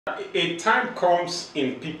A time comes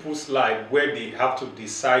in people's life where they have to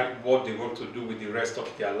decide what they want to do with the rest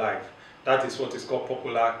of their life. That is what is called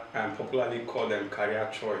popularly called career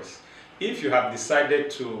choice. If you have decided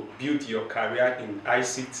to build your career in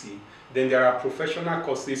ICT, then there are professional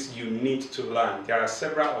courses you need to learn. There are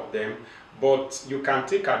several of them, but you can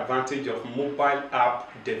take advantage of mobile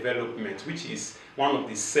app development, which is one of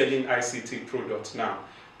the selling ICT products now.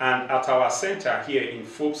 And at our center here in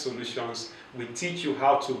Fob Solutions, we teach you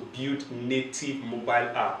how to build native mobile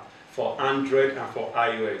app for Android and for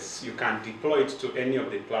iOS. You can deploy it to any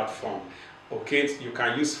of the platform. Okay, you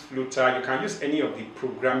can use Flutter, you can use any of the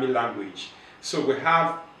programming language. So we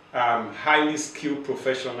have highly skilled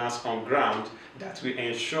professionals on ground that will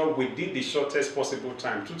ensure within the shortest possible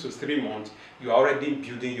time, 2 to 3 months, you are already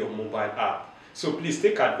building your mobile app. So please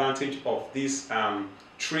take advantage of this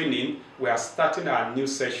training. We are starting our new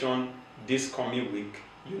session this coming week.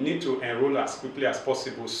 You need to enroll as quickly as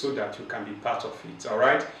possible so that you can be part of it, all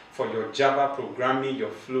right? For your Java programming,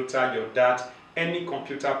 your Flutter, your Dart, any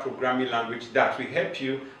computer programming language that will help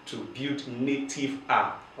you to build native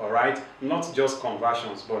app, all right? Not just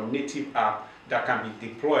conversions, but native app that can be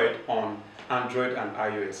deployed on Android and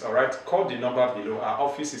iOS, all right? Call the number below. Our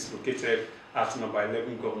office is located at number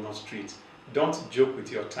 11 Governor Street. Don't joke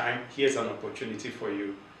with your time. Here's an opportunity for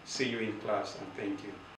you. See you in class, and thank you.